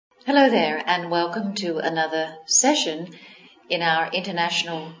Hello there and welcome to another session in our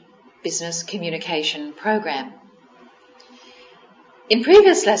International Business Communication program. In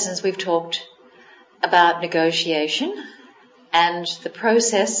previous lessons we've talked about negotiation and the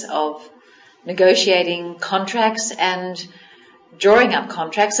process of negotiating contracts and drawing up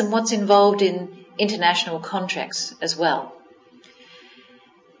contracts and what's involved in international contracts as well.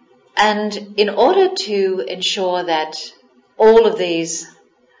 And in order to ensure that all of these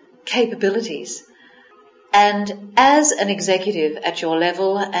capabilities, and as an executive at your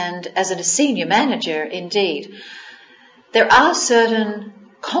level and as a senior manager indeed, there are certain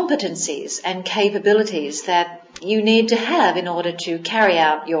competencies and capabilities that you need to have in order to carry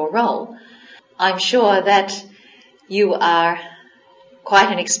out your role. I'm sure that you are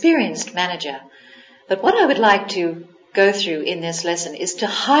quite an experienced manager, but what I would like to go through in this lesson is to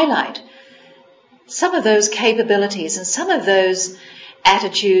highlight some of those capabilities and some of those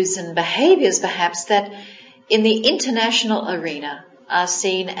attitudes and behaviours perhaps that in the international arena are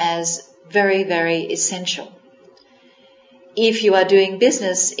seen as very, very essential. If you are doing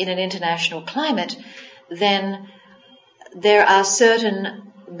business in an international climate, then there are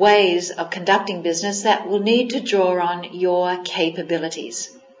certain ways of conducting business that will need to draw on your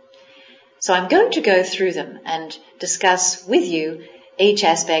capabilities. So I'm going to go through them and discuss with you each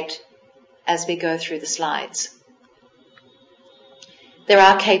aspect as we go through the slides. There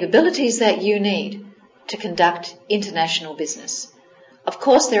are capabilities that you need to conduct international business. Of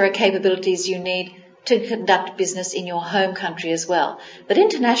course, there are capabilities you need to conduct business in your home country as well. But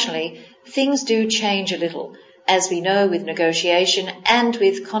internationally, things do change a little, as we know with negotiation and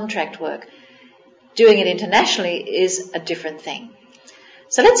with contract work. Doing it internationally is a different thing.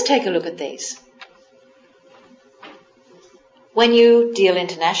 So let's take a look at these. When you deal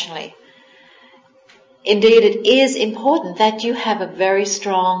internationally, indeed, it is important that you have a very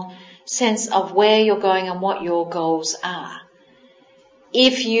strong sense of where you're going and what your goals are.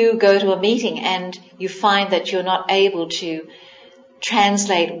 If you go to a meeting and you find that you're not able to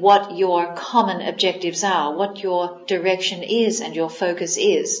translate what your common objectives are, what your direction is and your focus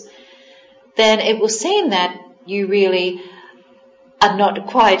is, then it will seem that you really are not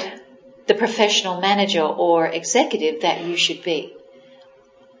quite the professional manager or executive that you should be.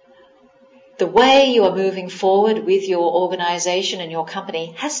 The way you are moving forward with your organisation and your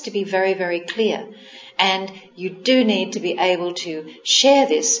company has to be very, very clear. And you do need to be able to share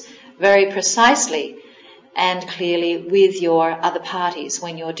this very precisely and clearly with your other parties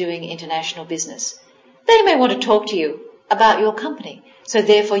when you're doing international business. They may want to talk to you about your company. So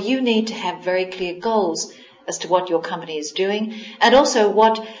therefore you need to have very clear goals as to what your company is doing and also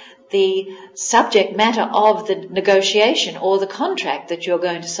what the subject matter of the negotiation or the contract that you're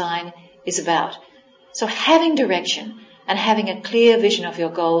going to sign is about. So having direction and having a clear vision of your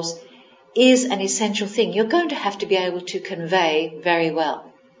goals is an essential thing. You're going to have to be able to convey very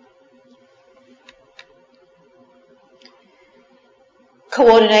well.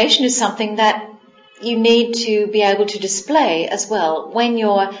 Coordination is something that you need to be able to display as well when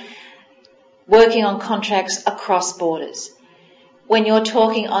you're working on contracts across borders, when you're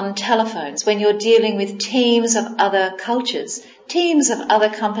talking on telephones, when you're dealing with teams of other cultures, teams of other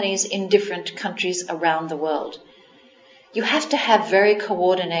companies in different countries around the world. You have to have very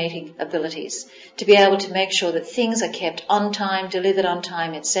coordinating abilities to be able to make sure that things are kept on time, delivered on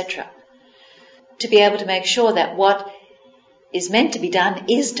time, etc. To be able to make sure that what is meant to be done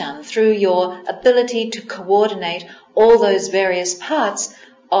is done through your ability to coordinate all those various parts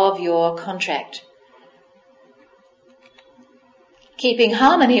of your contract. Keeping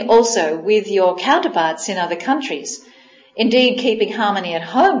harmony also with your counterparts in other countries. Indeed, keeping harmony at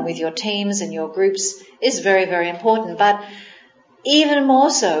home with your teams and your groups is very, very important, but even more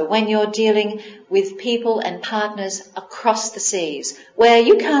so when you're dealing with people and partners across the seas, where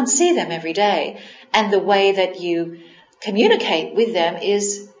you can't see them every day, and the way that you communicate with them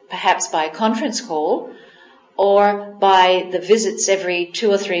is perhaps by conference call or by the visits every 2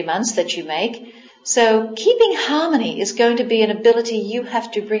 or 3 months that you make. So keeping harmony is going to be an ability you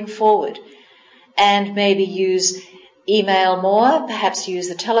have to bring forward and maybe use email more, perhaps use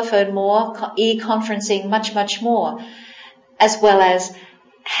the telephone more, e-conferencing much, much more, as well as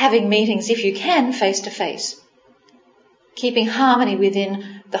having meetings, if you can, face-to-face. Keeping harmony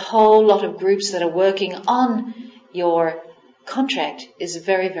within the whole lot of groups that are working on your contract is a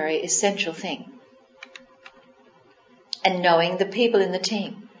very, very essential thing. And knowing the people in the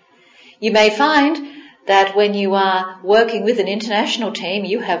team. You may find that when you are working with an international team,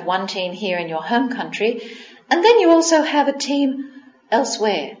 you have one team here in your home country, and then you also have a team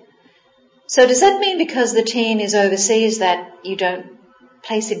elsewhere. So does that mean because the team is overseas that you don't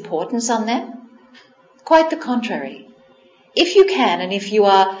place importance on them. Quite the contrary. If you can, and if you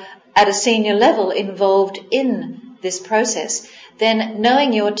are at a senior level involved in this process, then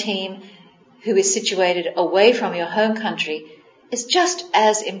knowing your team who is situated away from your home country is just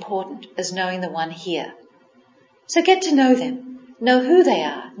as important as knowing the one here. So get to know them, know who they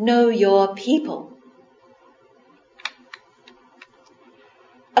are, know your people.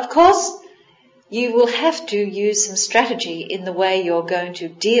 Of course, you will have to use some strategy in the way you're going to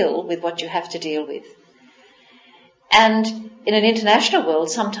deal with what you have to deal with. And in an international world,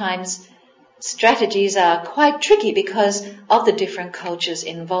 sometimes strategies are quite tricky because of the different cultures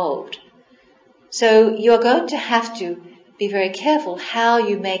involved. So you're going to have to be very careful how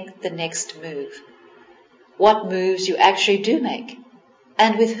you make the next move, what moves you actually do make,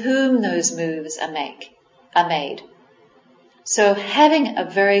 and with whom those moves are made. So having a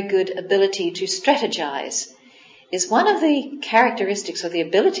very good ability to strategize is one of the characteristics or the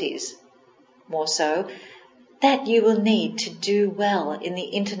abilities, more so, that you will need to do well in the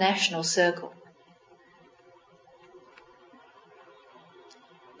international circle.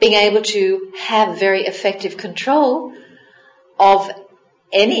 Being able to have very effective control of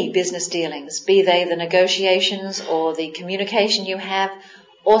any business dealings, be they the negotiations or the communication you have,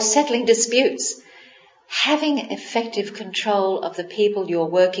 or settling disputes. Having effective control of the people you're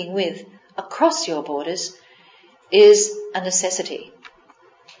working with across your borders is a necessity,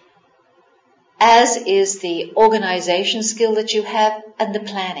 as is the organization skill that you have and the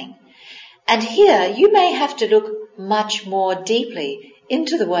planning. And here you may have to look much more deeply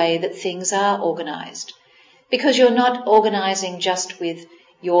into the way that things are organized, because you're not organizing just with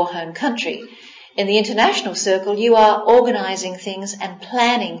your home country. In the international circle, you are organizing things and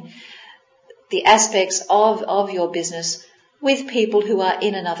planning the aspects of your business with people who are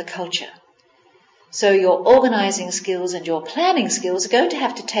in another culture. So your organizing skills and your planning skills are going to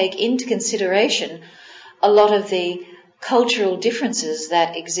have to take into consideration a lot of the cultural differences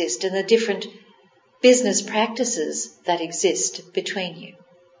that exist and the different business practices that exist between you.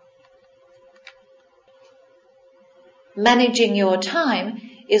 Managing your time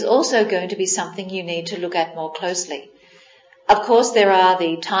is also going to be something you need to look at more closely. Of course, there are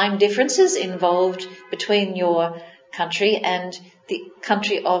the time differences involved between your country and the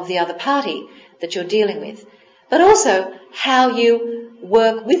country of the other party that you're dealing with. But also, how you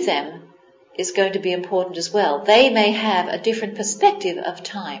work with them is going to be important as well. They may have a different perspective of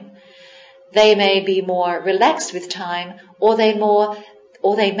time. They may be more relaxed with time, or they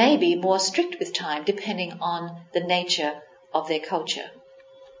may be more strict with time, depending on the nature of their culture.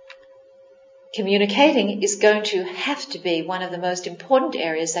 Communicating is going to have to be one of the most important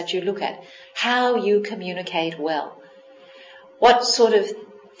areas that you look at. How you communicate well. What sort of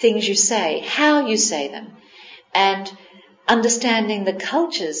things you say, how you say them, and understanding the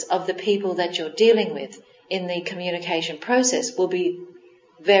cultures of the people that you're dealing with in the communication process will be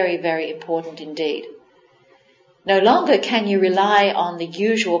very, very important indeed. No longer can you rely on the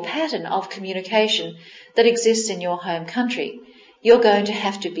usual pattern of communication that exists in your home country. You're going to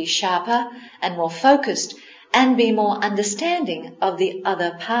have to be sharper and more focused and be more understanding of the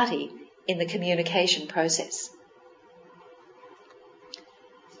other party in the communication process.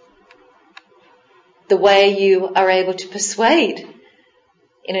 The way you are able to persuade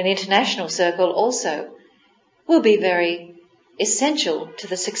in an international circle also will be very essential to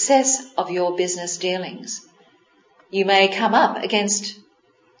the success of your business dealings. You may come up against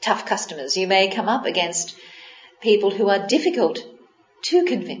tough customers. You may come up against people who are difficult to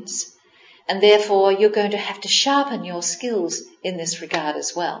convince, and therefore you're going to have to sharpen your skills in this regard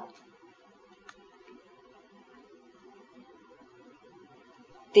as well.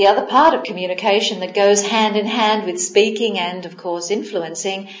 The other part of communication that goes hand in hand with speaking and, of course,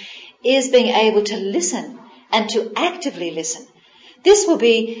 influencing is being able to listen and to actively listen. This will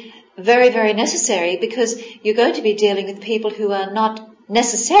be very, very necessary because you're going to be dealing with people who are not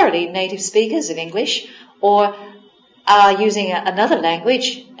necessarily native speakers of English or are using another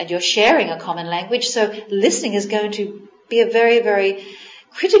language, and you're sharing a common language. So listening is going to be a very, very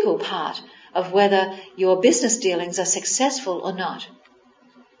critical part of whether your business dealings are successful or not.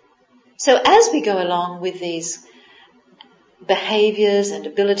 So as we go along with these behaviors and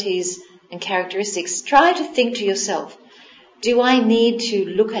abilities and characteristics, try to think to yourself, do I need to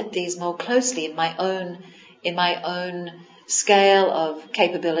look at these more closely in my own scale of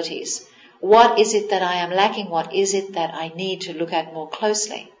capabilities? What is it that I am lacking? What is it that I need to look at more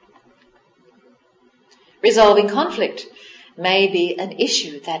closely? Resolving conflict may be an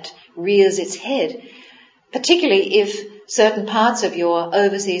issue that rears its head, particularly if certain parts of your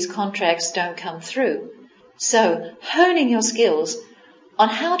overseas contracts don't come through. So, honing your skills on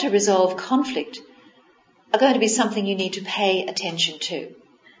how to resolve conflict are going to be something you need to pay attention to.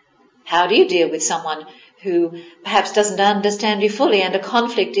 How do you deal with someone who perhaps doesn't understand you fully and a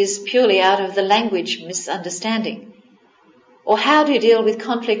conflict is purely out of the language misunderstanding? Or how do you deal with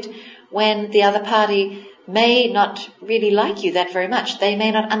conflict when the other party may not really like you that very much? They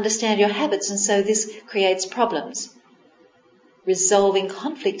may not understand your habits, and so this creates problems. Resolving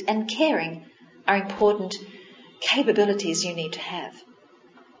conflict and caring are important capabilities you need to have.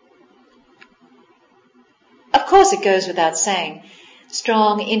 Of course, it goes without saying,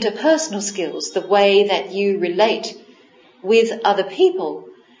 strong interpersonal skills, the way that you relate with other people,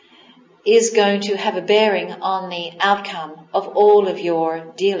 is going to have a bearing on the outcome of all of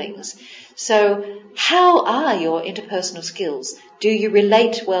your dealings. So how are your interpersonal skills? Do you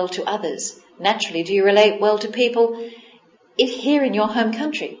relate well to others? Naturally, do you relate well to people here in your home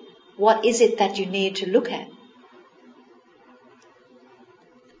country? What is it that you need to look at?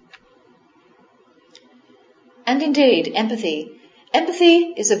 And indeed, empathy.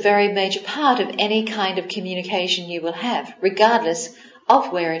 Empathy is a very major part of any kind of communication you will have, regardless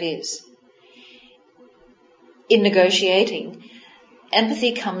of where it is. In negotiating,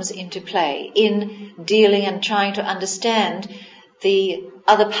 empathy comes into play. In dealing and trying to understand the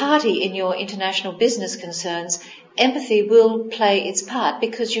other party in your international business concerns, empathy will play its part,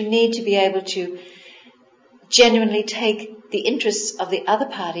 because you need to be able to genuinely take the interests of the other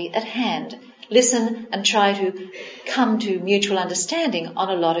party at hand, listen and try to come to mutual understanding on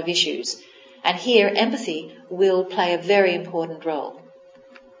a lot of issues. And here, empathy will play a very important role.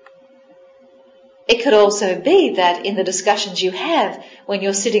 It could also be that in the discussions you have when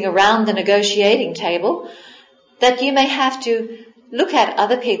you're sitting around the negotiating table, that you may have to look at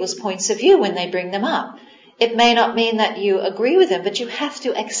other people's points of view when they bring them up. It may not mean that you agree with them, but you have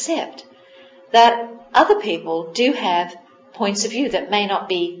to accept that other people do have points of view that may not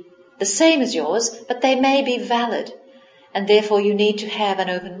be the same as yours, but they may be valid. And therefore you need to have an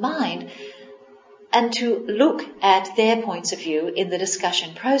open mind and to look at their points of view in the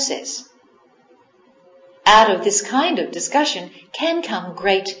discussion process. Out of this kind of discussion can come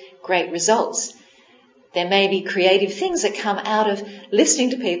great results. There may be creative things that come out of listening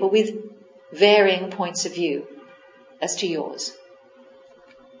to people with varying points of view as to yours.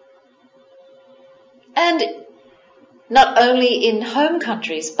 And not only in home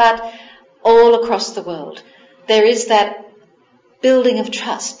countries, but all across the world, there is that building of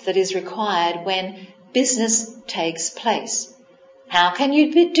trust that is required when business takes place. How can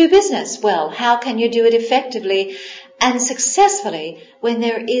you do business? Well, how can you do it effectively and successfully when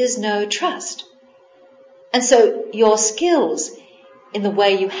there is no trust? And so your skills in the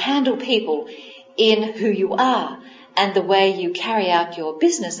way you handle people, in who you are, and the way you carry out your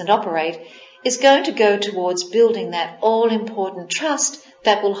business and operate is going to go towards building that all-important trust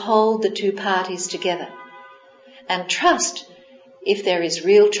that will hold the two parties together. And trust, if there is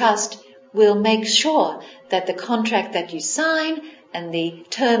real trust, will make sure that the contract that you sign and the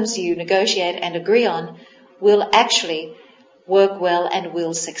terms you negotiate and agree on will actually work well and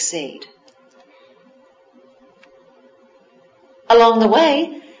will succeed. Along the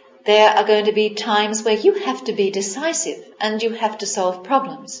way, there are going to be times where you have to be decisive and you have to solve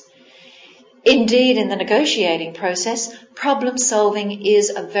problems. Indeed, in the negotiating process, problem solving is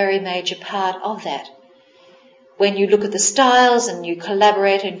a very major part of that. When you look at the styles and you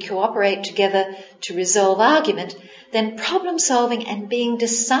collaborate and cooperate together to resolve argument, then problem solving and being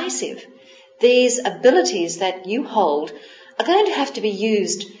decisive, these abilities that you hold, are going to have to be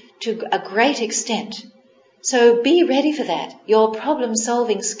used to a great extent. So be ready for that. Your problem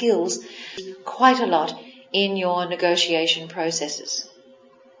solving skills quite a lot in your negotiation processes.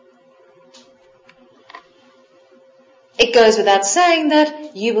 It goes without saying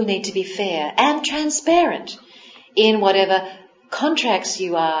that you will need to be fair and transparent in whatever contracts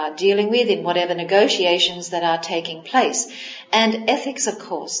you are dealing with, in whatever negotiations that are taking place. And ethics, of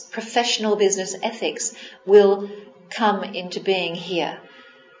course, professional business ethics will come into being here.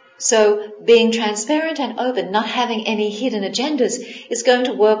 So being transparent and open, not having any hidden agendas, is going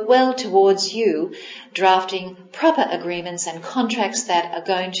to work well towards you drafting proper agreements and contracts that are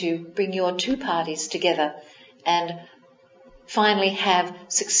going to bring your two parties together and finally have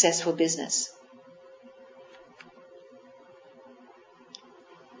successful business.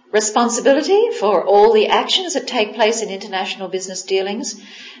 Responsibility for all the actions that take place in international business dealings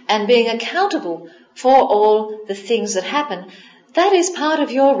and being accountable for all the things that happen, that is part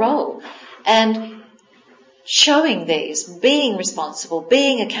of your role. And showing these, being responsible,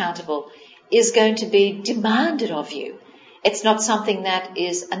 being accountable, is going to be demanded of you. It's not something that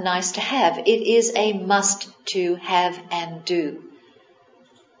is a nice to have. It is a must to have and do.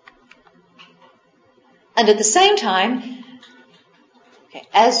 And at the same time,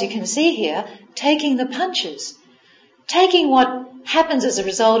 as you can see here, taking the punches, taking what happens as a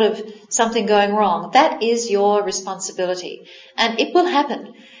result of something going wrong, that is your responsibility. And it will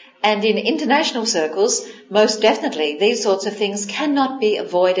happen. And in international circles, most definitely, these sorts of things cannot be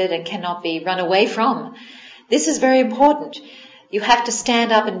avoided and cannot be run away from. This is very important. You have to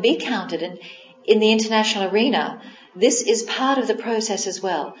stand up and be counted. And in the international arena, this is part of the process as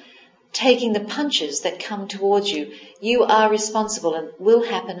well. Taking the punches that come towards you. You are responsible and will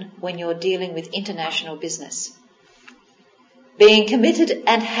happen when you're dealing with international business. Being committed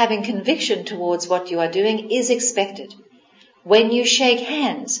and having conviction towards what you are doing is expected. When you shake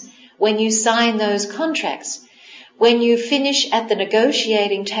hands, when you sign those contracts, when you finish at the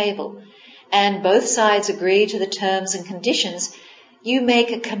negotiating table and both sides agree to the terms and conditions, you make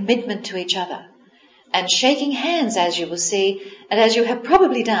a commitment to each other. And shaking hands, as you will see, and as you have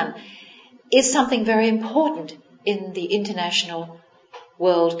probably done, is something very important in the international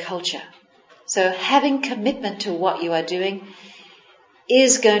world culture. So having commitment to what you are doing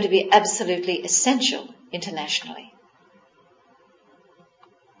is going to be absolutely essential internationally.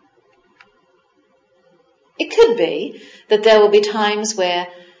 It could be that there will be times where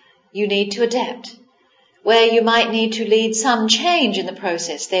you need to adapt, where you might need to lead some change in the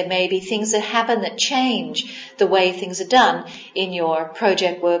process. There may be things that happen that change the way things are done in your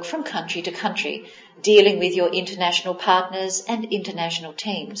project work from country to country, dealing with your international partners and international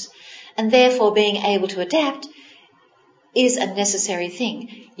teams. And therefore being able to adapt is a necessary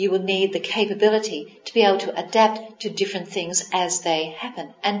thing. You will need the capability to be able to adapt to different things as they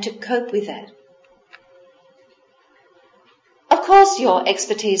happen and to cope with that. Of course, your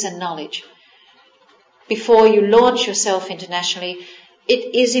expertise and knowledge. Before you launch yourself internationally,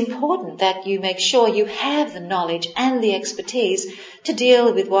 it is important that you make sure you have the knowledge and the expertise to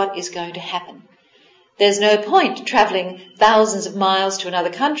deal with what is going to happen. There's no point travelling thousands of miles to another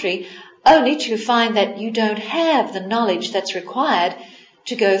country only to find that you don't have the knowledge that's required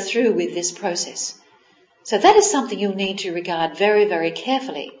to go through with this process. So that is something you'll need to regard very, very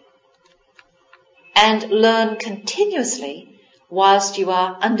carefully and learn continuously whilst you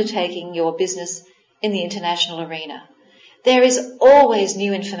are undertaking your business in the international arena. There is always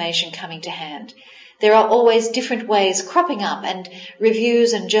new information coming to hand. There are always different ways cropping up and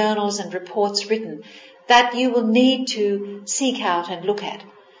reviews and journals and reports written that you will need to seek out and look at.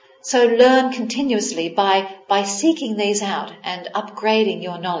 So learn continuously by seeking these out and upgrading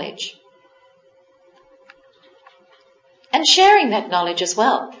your knowledge. And sharing that knowledge as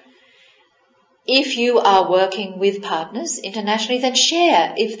well. If you are working with partners internationally, then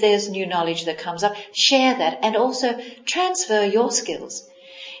share. If there's new knowledge that comes up, share that and also transfer your skills.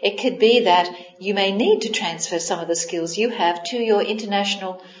 It could be that you may need to transfer some of the skills you have to your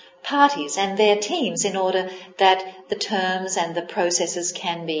international parties and their teams in order that the terms and the processes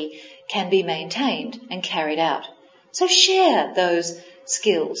can be maintained and carried out. So share those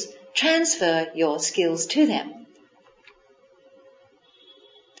skills. Transfer your skills to them.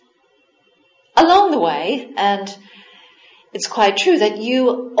 Along the way, and it's quite true that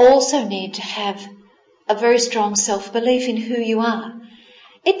you also need to have a very strong self-belief in who you are.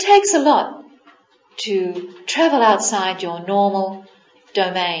 It takes a lot to travel outside your normal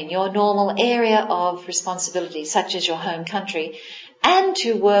domain, your normal area of responsibility, such as your home country, and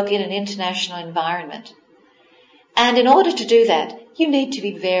to work in an international environment. And in order to do that, you need to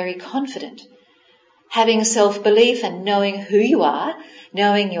be very confident. Having self-belief and knowing who you are,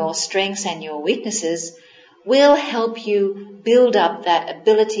 knowing your strengths and your weaknesses, will help you build up that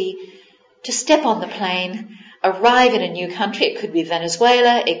ability to step on the plane, arrive in a new country. It could be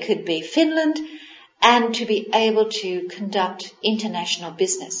Venezuela, it could be Finland, and to be able to conduct international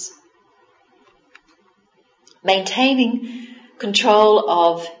business. Maintaining control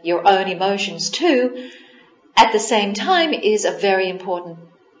of your own emotions too, at the same time, is a very important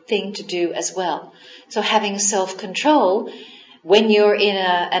thing to do as well. So having self-control when you're in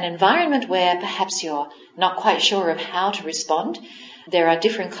an environment where perhaps you're not quite sure of how to respond, there are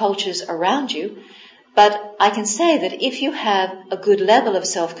different cultures around you, but I can say that if you have a good level of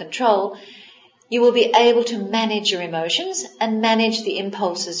self-control, you will be able to manage your emotions and manage the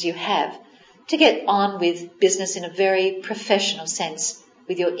impulses you have to get on with business in a very professional sense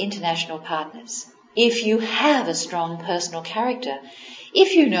with your international partners. If you have a strong personal character,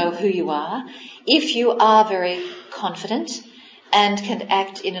 if you know who you are, if you are very confident and can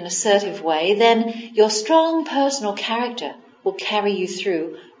act in an assertive way, then your strong personal character will carry you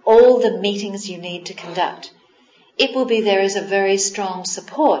through all the meetings you need to conduct. It will be there as a very strong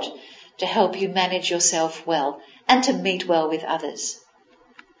support to help you manage yourself well and to meet well with others.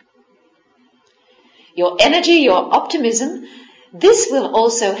 your energy, your optimism, this will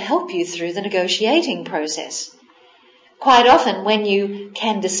also help you through the negotiating process. Quite often when you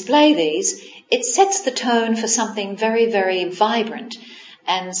can display these, it sets the tone for something very, very vibrant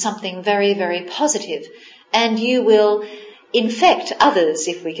and something very, very positive, and you will infect others,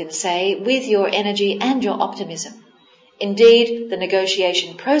 if we can say, with your energy and your optimism. Indeed, the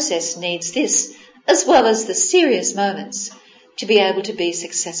negotiation process needs this, as well as the serious moments, to be able to be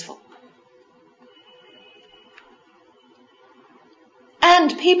successful.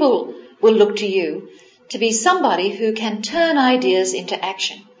 And people will look to you to be somebody who can turn ideas into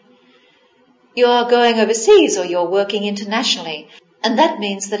action. You're going overseas or you're working internationally, and that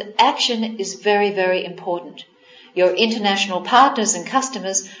means that action is very, very important. Your international partners and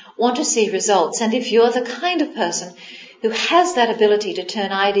customers want to see results, and if you're the kind of person who has that ability to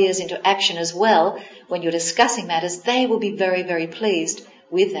turn ideas into action as well when you're discussing matters, they will be very, very pleased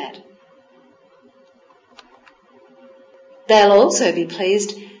with that. They'll also be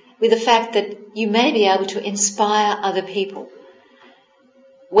pleased with the fact that you may be able to inspire other people.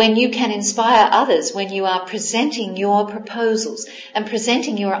 When you can inspire others, when you are presenting your proposals and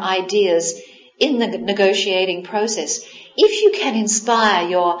presenting your ideas in the negotiating process, if you can inspire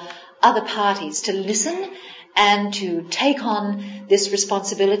your other parties to listen and to take on this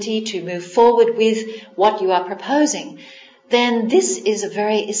responsibility to move forward with what you are proposing, then this is a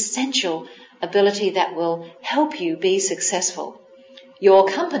very essential ability that will help you be successful. Your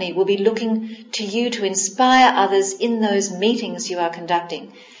company will be looking to you to inspire others in those meetings you are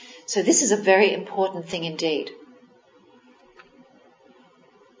conducting. So this is a very important thing indeed.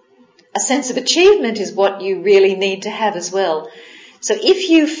 A sense of achievement is what you really need to have as well. So if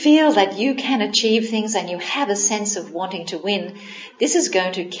you feel that you can achieve things and you have a sense of wanting to win, this is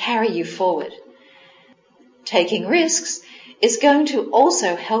going to carry you forward. Taking risks is going to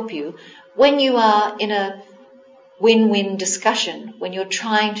also help you when you are in a win-win discussion, when you're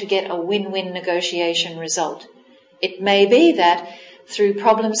trying to get a win-win negotiation result. It may be that through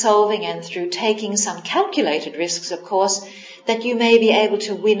problem solving and through taking some calculated risks, of course, that you may be able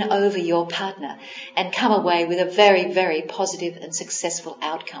to win over your partner and come away with a very, very positive and successful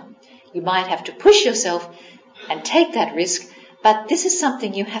outcome. You might have to push yourself and take that risk, but this is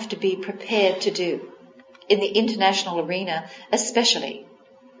something you have to be prepared to do, in the international arena especially.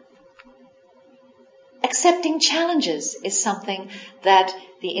 Accepting challenges is something that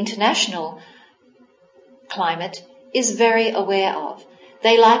the international climate is very aware of.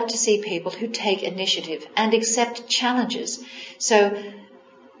 They like to see people who take initiative and accept challenges. So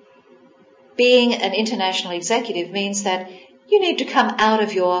being an international executive means that you need to come out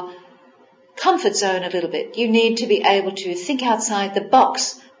of your comfort zone a little bit. You need to be able to think outside the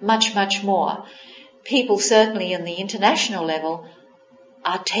box much, much more. People certainly in the international level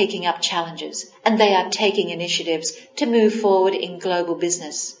are taking up challenges and they are taking initiatives to move forward in global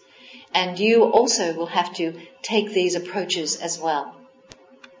business. And you also will have to take these approaches as well.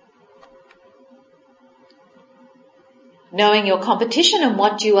 Knowing your competition and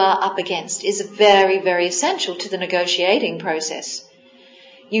what you are up against is very, very essential to the negotiating process.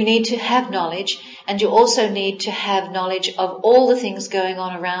 You need to have knowledge, and you also need to have knowledge of all the things going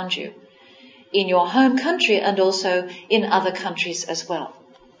on around you, in your home country and also in other countries as well.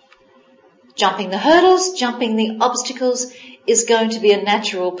 Jumping the hurdles, jumping the obstacles is going to be a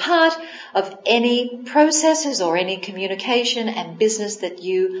natural part of any processes or any communication and business that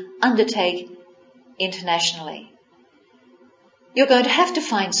you undertake internationally. You're going to have to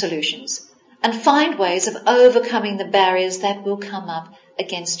find solutions and find ways of overcoming the barriers that will come up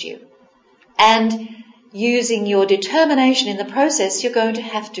against you. And using your determination in the process, you're going to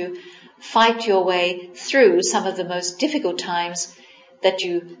have to fight your way through some of the most difficult times that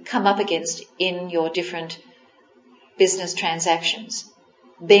you come up against in your different business transactions.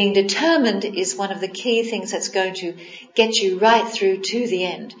 Being determined is one of the key things that's going to get you right through to the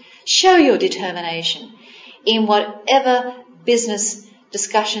end. Show your determination in whatever business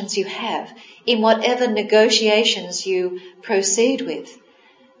discussions you have, in whatever negotiations you proceed with.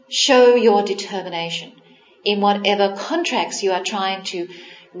 Show your determination in whatever contracts you are trying to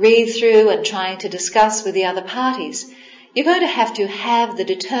read through and trying to discuss with the other parties. You're going to have the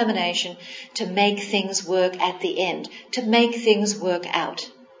determination to make things work at the end, to make things work out.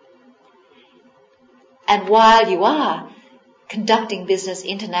 And while you are conducting business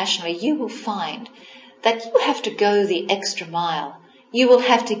internationally, you will find that you have to go the extra mile. You will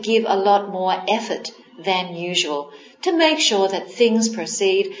have to give a lot more effort than usual to make sure that things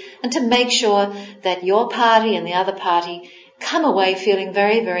proceed and to make sure that your party and the other party come away feeling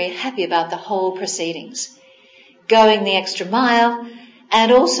very, very happy about the whole proceedings. Going the extra mile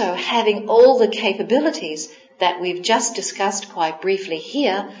and also having all the capabilities that we've just discussed quite briefly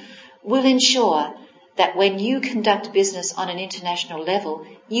here will ensure that when you conduct business on an international level,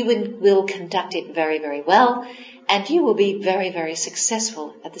 you will conduct it very, very well, and you will be very, very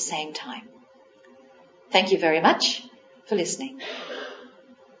successful at the same time. Thank you very much for listening.